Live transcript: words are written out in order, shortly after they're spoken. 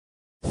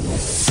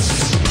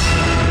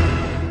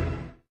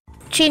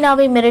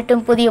சீனாவை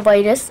மிரட்டும் புதிய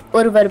வைரஸ்,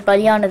 ஒருவர்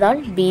பலியானதால்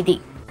பீதி.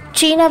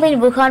 சீனாவின்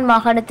வுகான்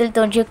மாகாணத்தில்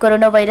தோன்றிய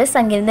கொரோனா வைரஸ்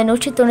அங்கிருந்து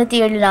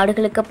 197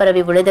 நாடுகளுக்கு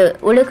பரவியுள்ளது.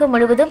 உலகம்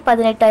முழுவதும்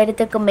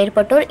 18,000க்கும்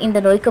மேற்பட்டோர் இந்த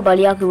நோய்க்கு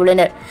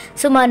பலியாகியுள்ளனர்.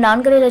 சுமார்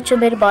 4.5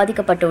 லட்சம் பேர்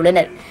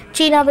பாதிக்கப்பட்டுள்ளனர்.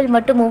 சீனாவில்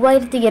மட்டும்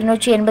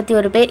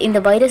 3,281 பேர்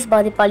இந்த வைரஸ்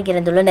பாதிப்பால்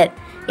இறந்துள்ளனர்.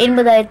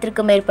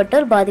 80,000க்கும்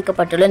மேற்பட்டோர்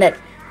பாதிக்கப்பட்டுள்ளனர்.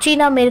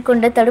 சீனா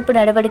மேற்கொண்ட தடுப்பு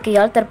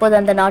நடவடிக்கையால் தற்போது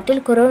அந்த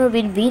நாட்டில்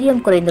கொரோனாவின்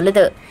வீரியம்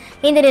குறைந்துள்ளது.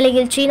 இந்த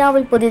நிலையில்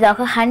சீனாவில்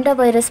புதிதாக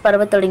ஹண்டாவைரஸ்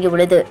பரவத்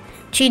தொடங்கியுள்ளது.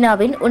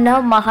 சீனாவின்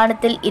உன்னாவ்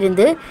மாகாணத்தில்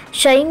இருந்து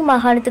ஷைங்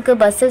மாகாணத்துக்கு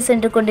பஸ்ஸில்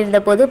சென்று கொண்டிருந்த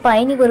போது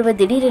பயணி ஒருவர்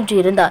திடீரென்று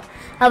இருந்தார்.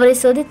 அவரை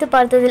சோதித்து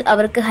பார்த்ததில்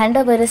அவருக்கு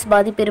ஹண்டாவைரஸ்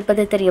பாதிப்பு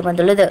இருப்பது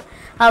தெரியவந்துள்ளது.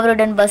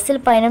 அவருடன்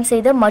பஸ்ஸில் பயணம்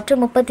செய்த மற்ற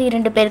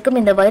 32 பேருக்கும்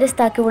இந்த வைரஸ்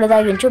தாக்கியுள்ளதா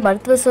என்று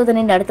மருத்துவ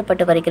சோதனை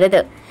நடத்தப்பட்டு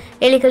வருகிறது.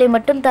 எலிகளை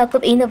மட்டும்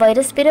தாக்கும் இந்த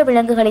வைரஸ் பிற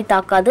விலங்குகளை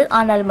தாக்காது,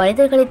 ஆனால்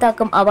மனிதர்களை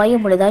தாக்கும்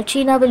அபாயம் உள்ளதால்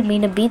சீனாவில்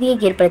மீண்டும் பீதியை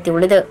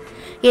ஏற்படுத்தியுள்ளது.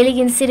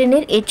 எலியின்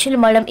சிறுநீர், எச்சில்,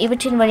 மலம்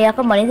இவற்றின்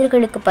வழியாக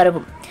மனிதர்களுக்கு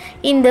பரவும்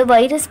இந்த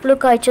வைரஸ் புழு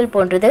காய்ச்சல்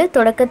போன்றது.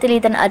 தொடக்கத்தில்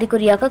இதன்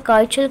அறிகுறியாக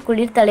காய்ச்சல்,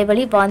 குளிர்,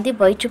 தலைவலி, வாந்தி,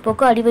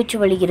 வயிற்றுப்போக்கு, அடிவயிற்று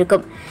வலி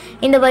இருக்கும்.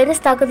 இந்த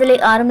வைரஸ் தாக்குதலை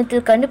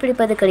ஆரம்பத்தில்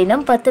கண்டுபிடிப்பது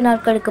கடினம். 10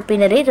 நாட்களுக்கு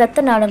பின்னரே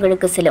இரத்த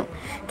நாளங்களுக்கு செல்லும்.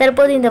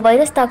 தற்போது இந்த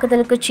வைரஸ்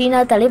தாக்குதலுக்கு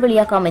சீனா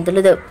தலைவலியாக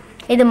அமைந்துள்ளது.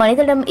 இது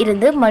மனிதனிடம்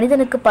இருந்து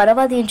மனிதனுக்கு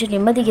பரவாது என்று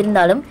நிம்மதி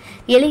இருந்தாலும்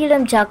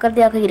எலியிடம்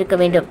ஜாக்கிரதையாக இருக்க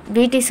வேண்டும்.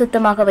 வீட்டை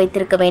சுத்தமாக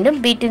வைத்திருக்க வேண்டும்.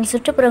 வீட்டின்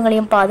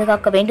சுற்றுப்புறங்களையும்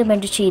பாதுகாக்க வேண்டும்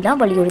என்று சீனா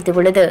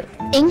வலியுறுத்தியுள்ளது.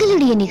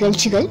 எங்களுடைய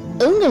நிகழ்ச்சிகள்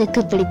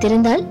உங்களுக்கு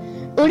பிடித்திருந்தால்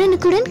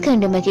உடனுக்குடன்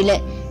கண்டு மகிழ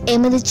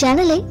எமது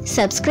சேனலை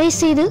சப்ஸ்கிரைப்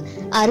செய்து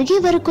அருகே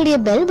வரக்கூடிய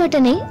பெல்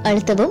பட்டனை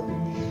அழுத்தவும்.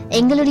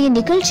 எங்களுடைய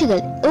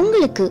நிகழ்ச்சிகள்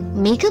உங்களுக்கு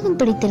மிகவும்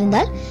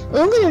பிடித்திருந்தால்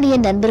உங்களுடைய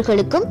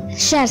நண்பர்களுக்கும்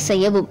ஷேர்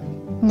செய்யவும்.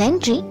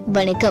 நன்றி,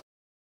 வணக்கம்.